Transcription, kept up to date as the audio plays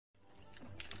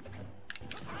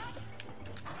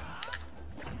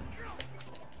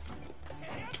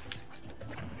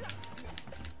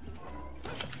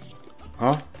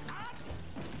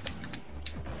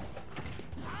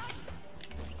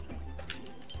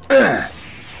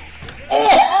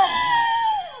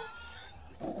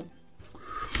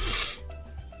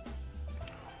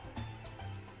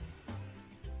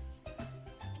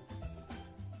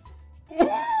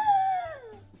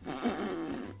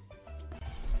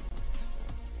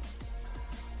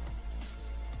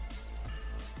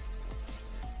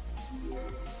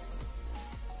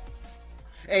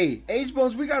Hey,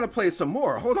 H-Bones, we gotta play some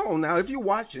more. Hold on now. If you're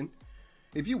watching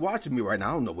me right now,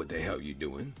 I don't know what the hell you're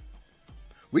doing.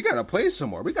 We gotta play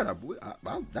some more.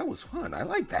 That was fun. I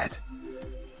like that.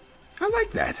 I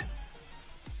like that.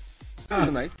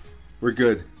 Tonight, we're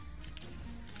good.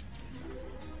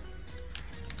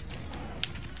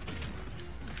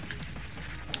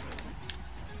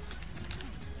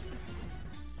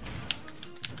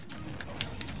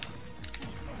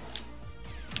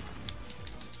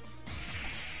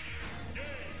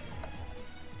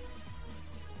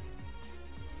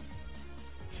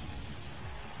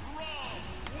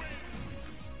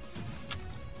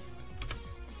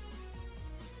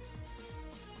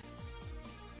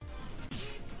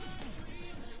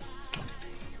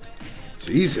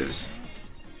 Jesus,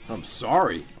 I'm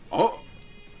sorry. Oh.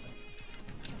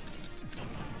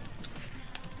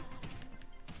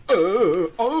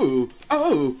 Oh.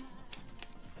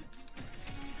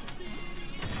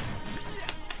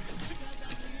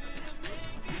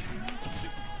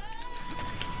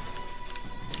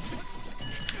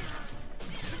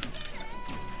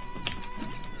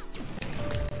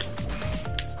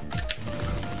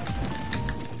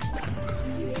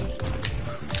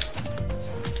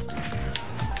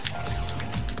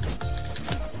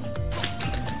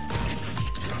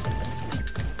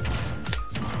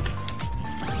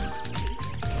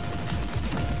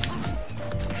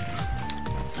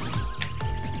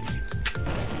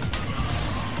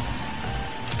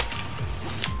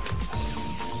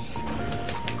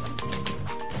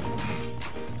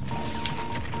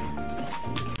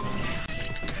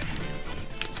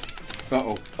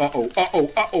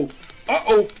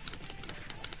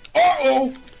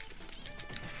 Uh-oh.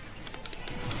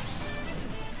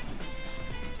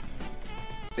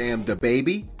 Damn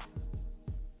dababy.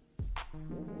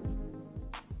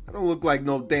 I don't look like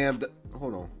no damn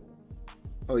hold on.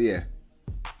 Oh yeah.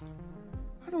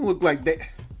 I don't look like no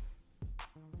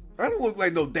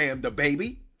damn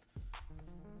dababy.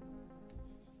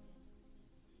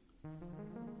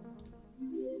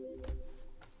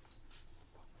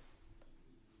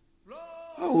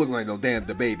 I don't look like no damn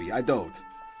dababy. I don't.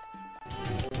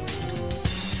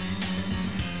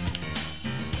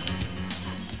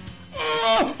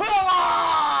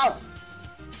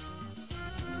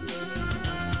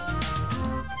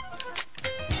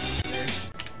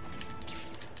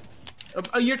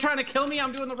 You're trying to kill me?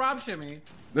 I'm doing the Rob shimmy.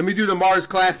 Let me do the Mars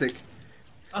Classic.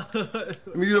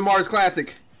 Let me do the Mars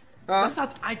Classic. That's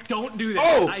not. I don't do that.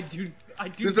 Oh! I do.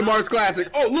 This is the Mars Classic.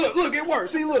 Oh, look, it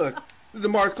works. See, look. This is the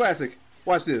Mars Classic.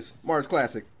 Watch this. Mars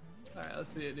Classic. Alright, let's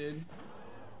see it, dude.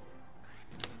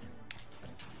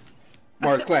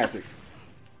 Mars Classic.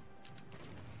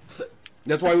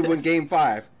 That's why we win Game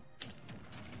 5.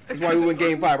 That's why we win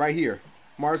Game 5 right here.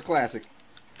 Mars Classic.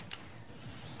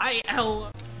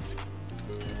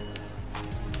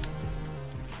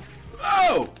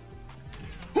 Oh!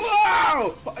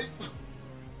 Wow!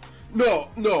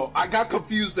 No, I got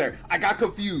confused there. I got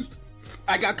confused.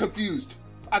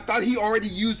 I thought he already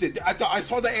used it. I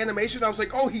saw the animation. I was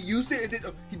like, oh, he used it.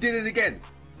 He did it again.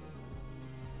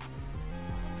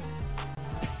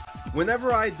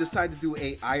 Whenever I decide to do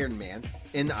an Iron Man,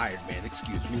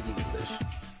 excuse me, English,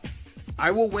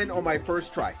 I will win on my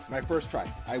first try.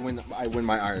 I win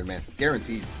my Iron Man,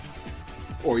 guaranteed.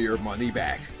 Or your money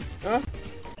back. Huh?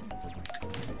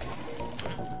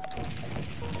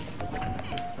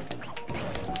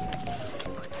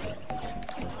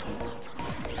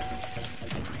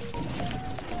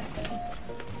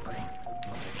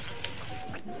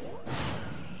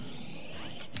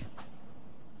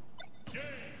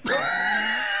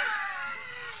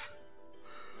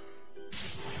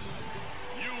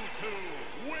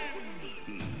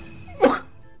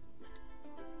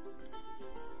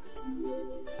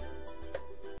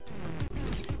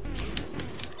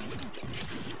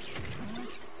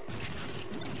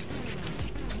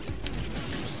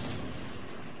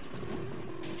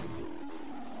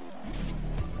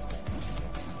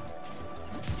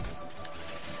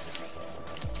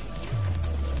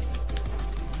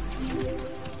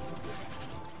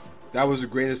 That was the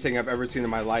greatest thing I've ever seen in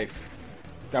my life.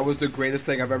 That was the greatest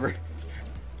thing I've ever...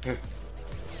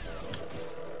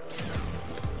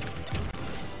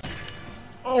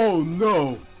 Oh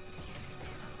no!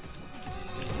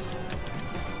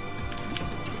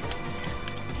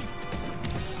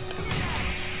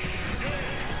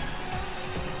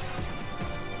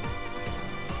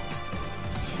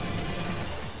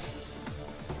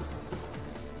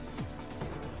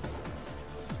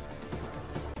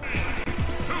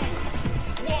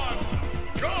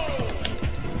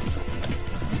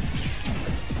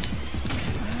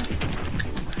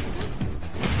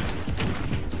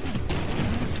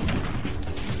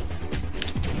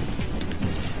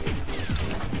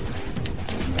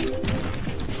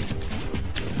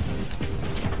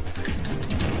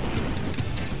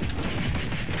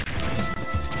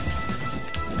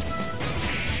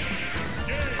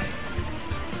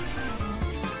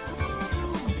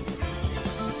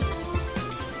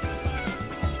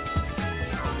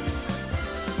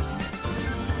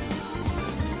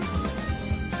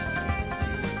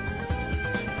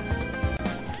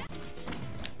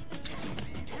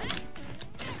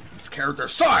 character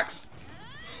sucks!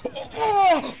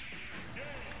 Oh!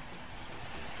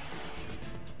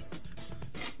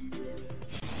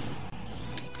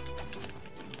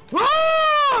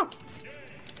 Ah!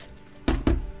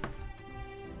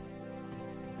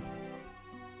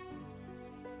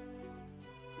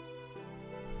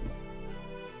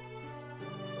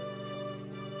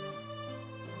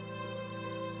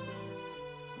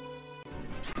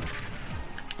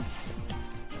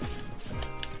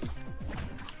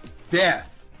 Death.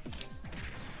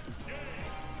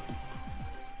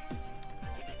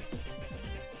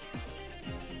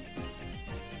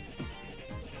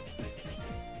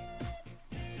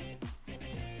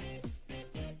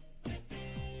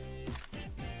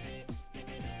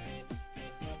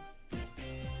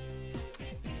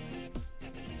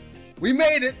 We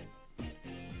made it.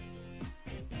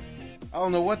 I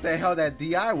don't know what the hell that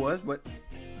DI was, but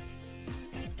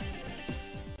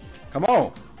come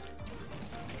on.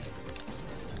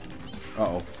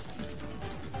 Uh-oh.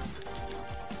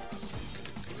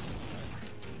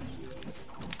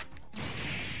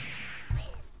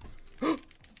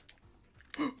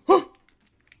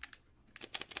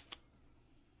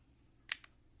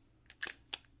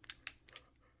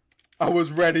 I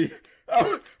was ready.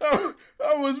 I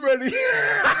was ready.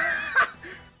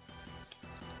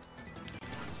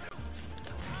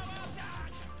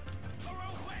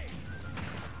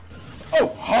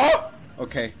 Oh, huh?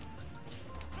 Okay.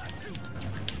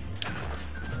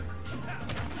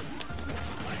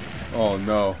 Oh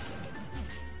no.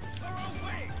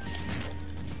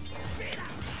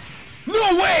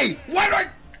 No way!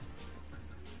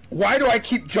 Why do I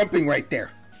keep jumping right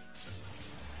there?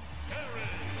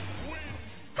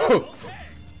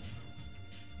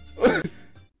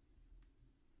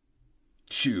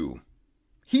 Shoe.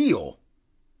 Heel.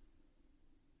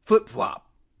 Flip flop.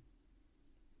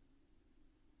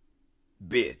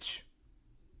 Bitch.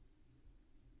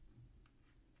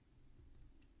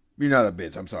 You're not a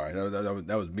bitch. I'm sorry.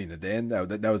 That was mean at the end.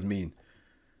 That was mean.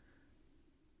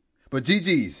 But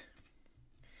GG's.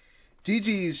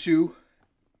 GG's, Shoe.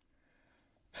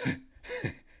 All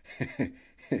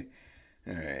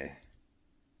right.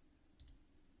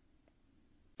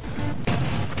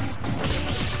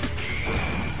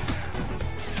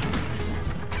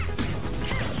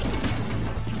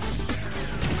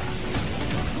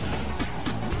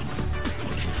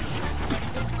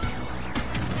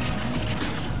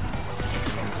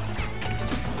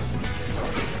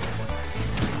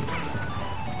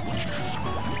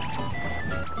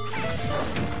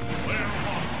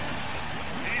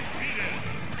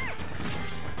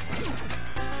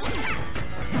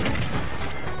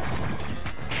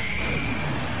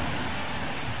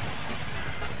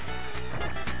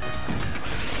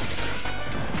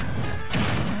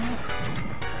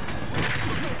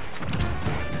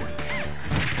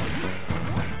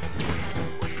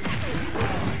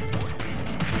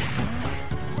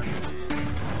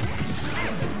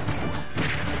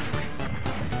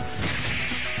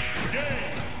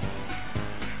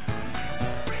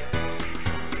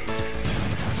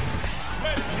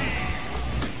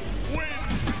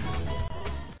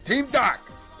 Team Doc,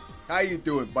 how you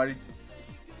doing, buddy?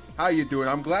 How you doing?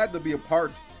 I'm glad to be a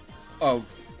part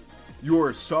of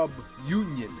your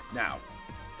sub-union now.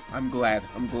 I'm glad.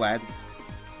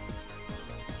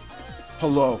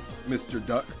 Hello, Mr.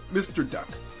 Duck. Mr. Duck.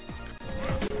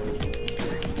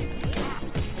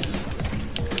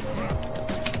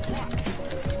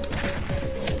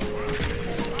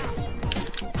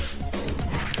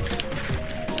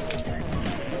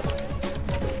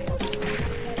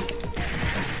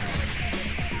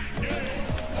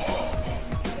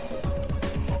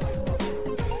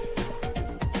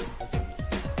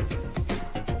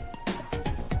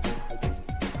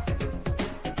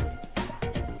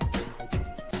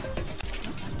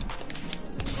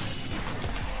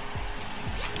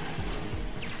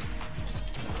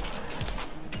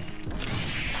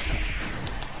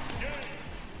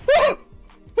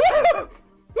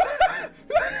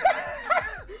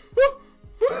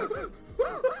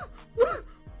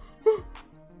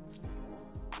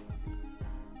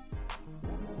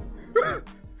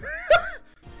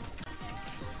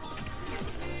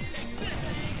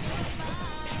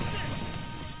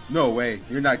 No way.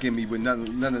 You're not getting me with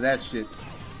none of that shit.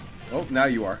 Oh, now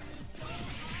you are.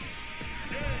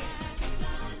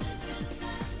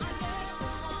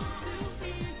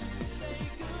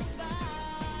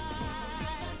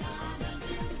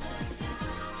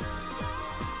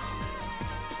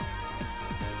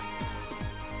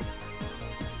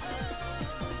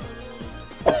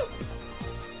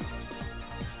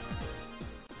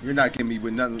 You're not getting me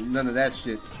with none of that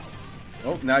shit.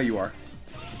 Oh, now you are.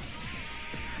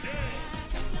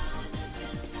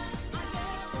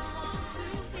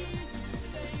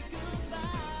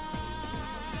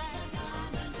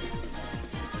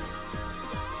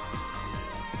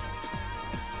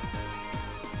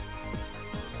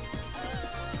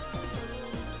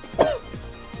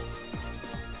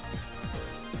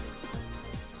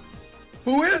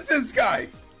 Who is this guy?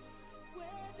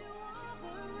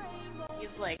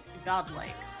 He's like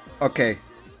godlike. Okay.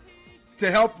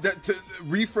 To help to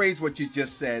rephrase what you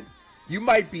just said, you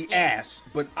might be ass,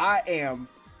 but I am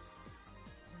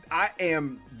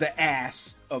the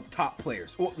ass of top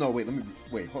players. Well, no, wait,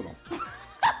 hold on.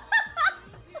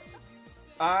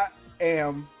 I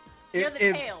am.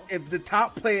 If the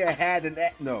top player had an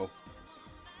no.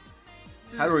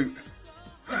 How do we? We're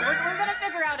gonna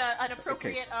figure out an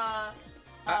appropriate.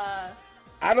 Okay.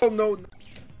 I don't know.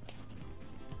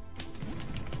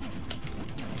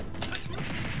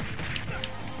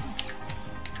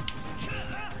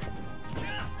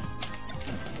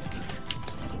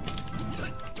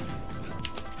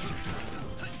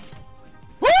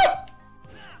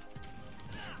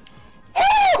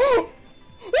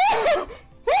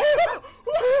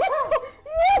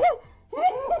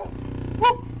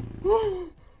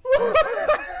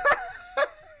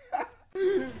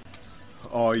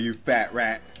 Oh, you fat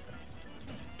rat.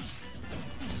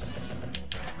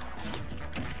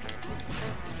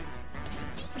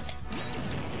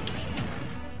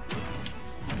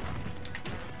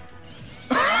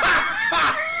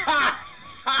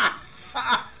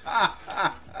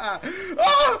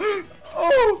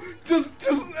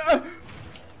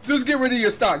 Just get rid of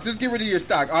your stock. Just get rid of your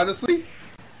stock. Honestly,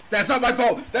 that's not my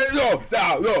fault.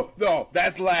 No.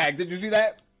 That's lag. Did you see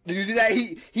that? Did you see that?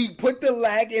 He put the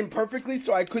lag in perfectly,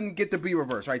 so I couldn't get the B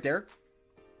reverse right there.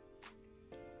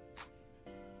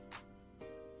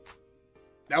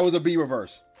 That was a B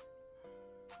reverse.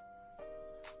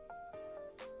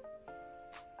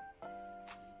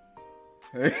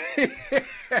 That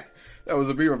was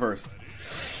a B reverse.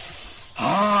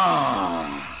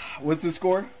 What's the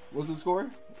score? What's the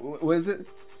score? What is it?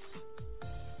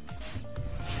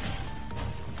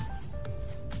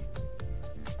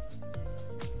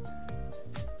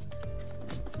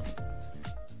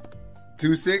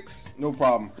 Two 6, no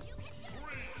problem.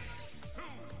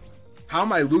 How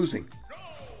am I losing?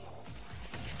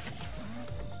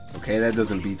 Okay, that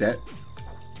doesn't beat that.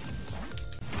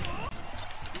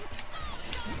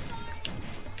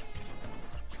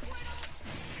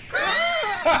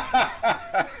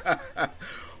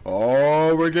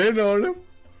 Oh, we're getting on him.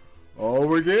 Oh,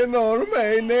 we're getting on him,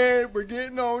 ain't it? We're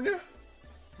getting on you.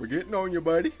 We're getting on you,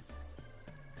 buddy.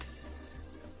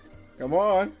 Come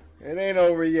on. It ain't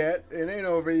over yet. It ain't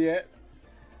over yet.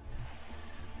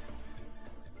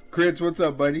 Crits, what's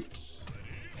up, buddy?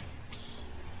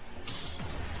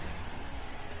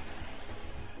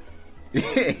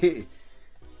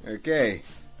 Okay.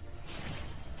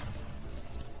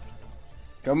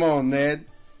 Come on, Ned.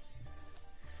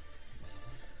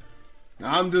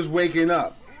 I'm just waking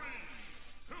up.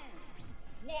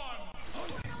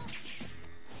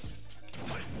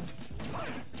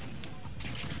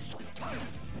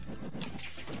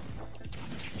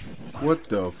 What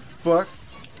the fuck?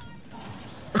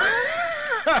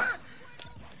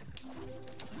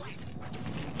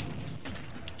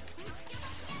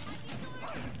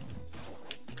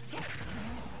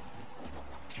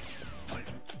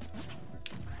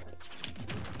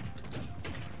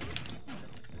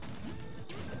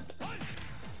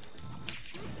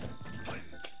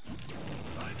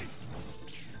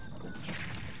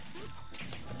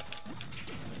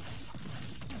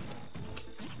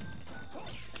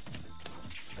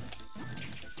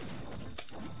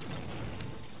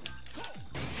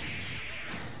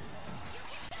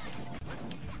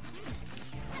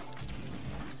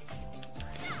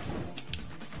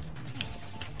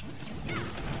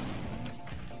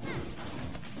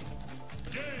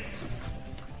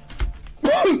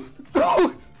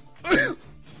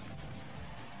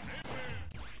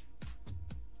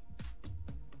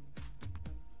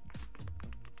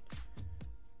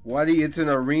 Wadi, it's an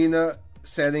arena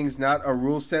settings, not a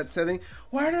rule set setting.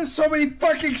 Why are there so many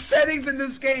fucking settings in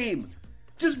this game?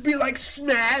 Just be like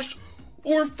Smash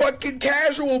or fucking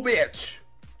casual, bitch.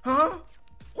 Huh?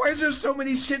 Why is there so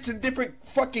many shits in different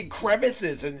fucking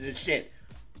crevices and this shit?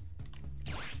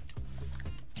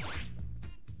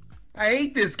 I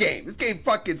hate this game. This game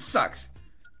fucking sucks.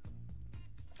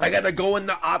 I gotta go in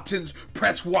the options,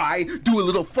 press Y, do a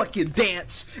little fucking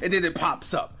dance, and then it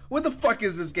pops up. What the fuck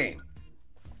is this game?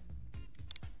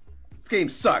 This game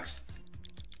sucks.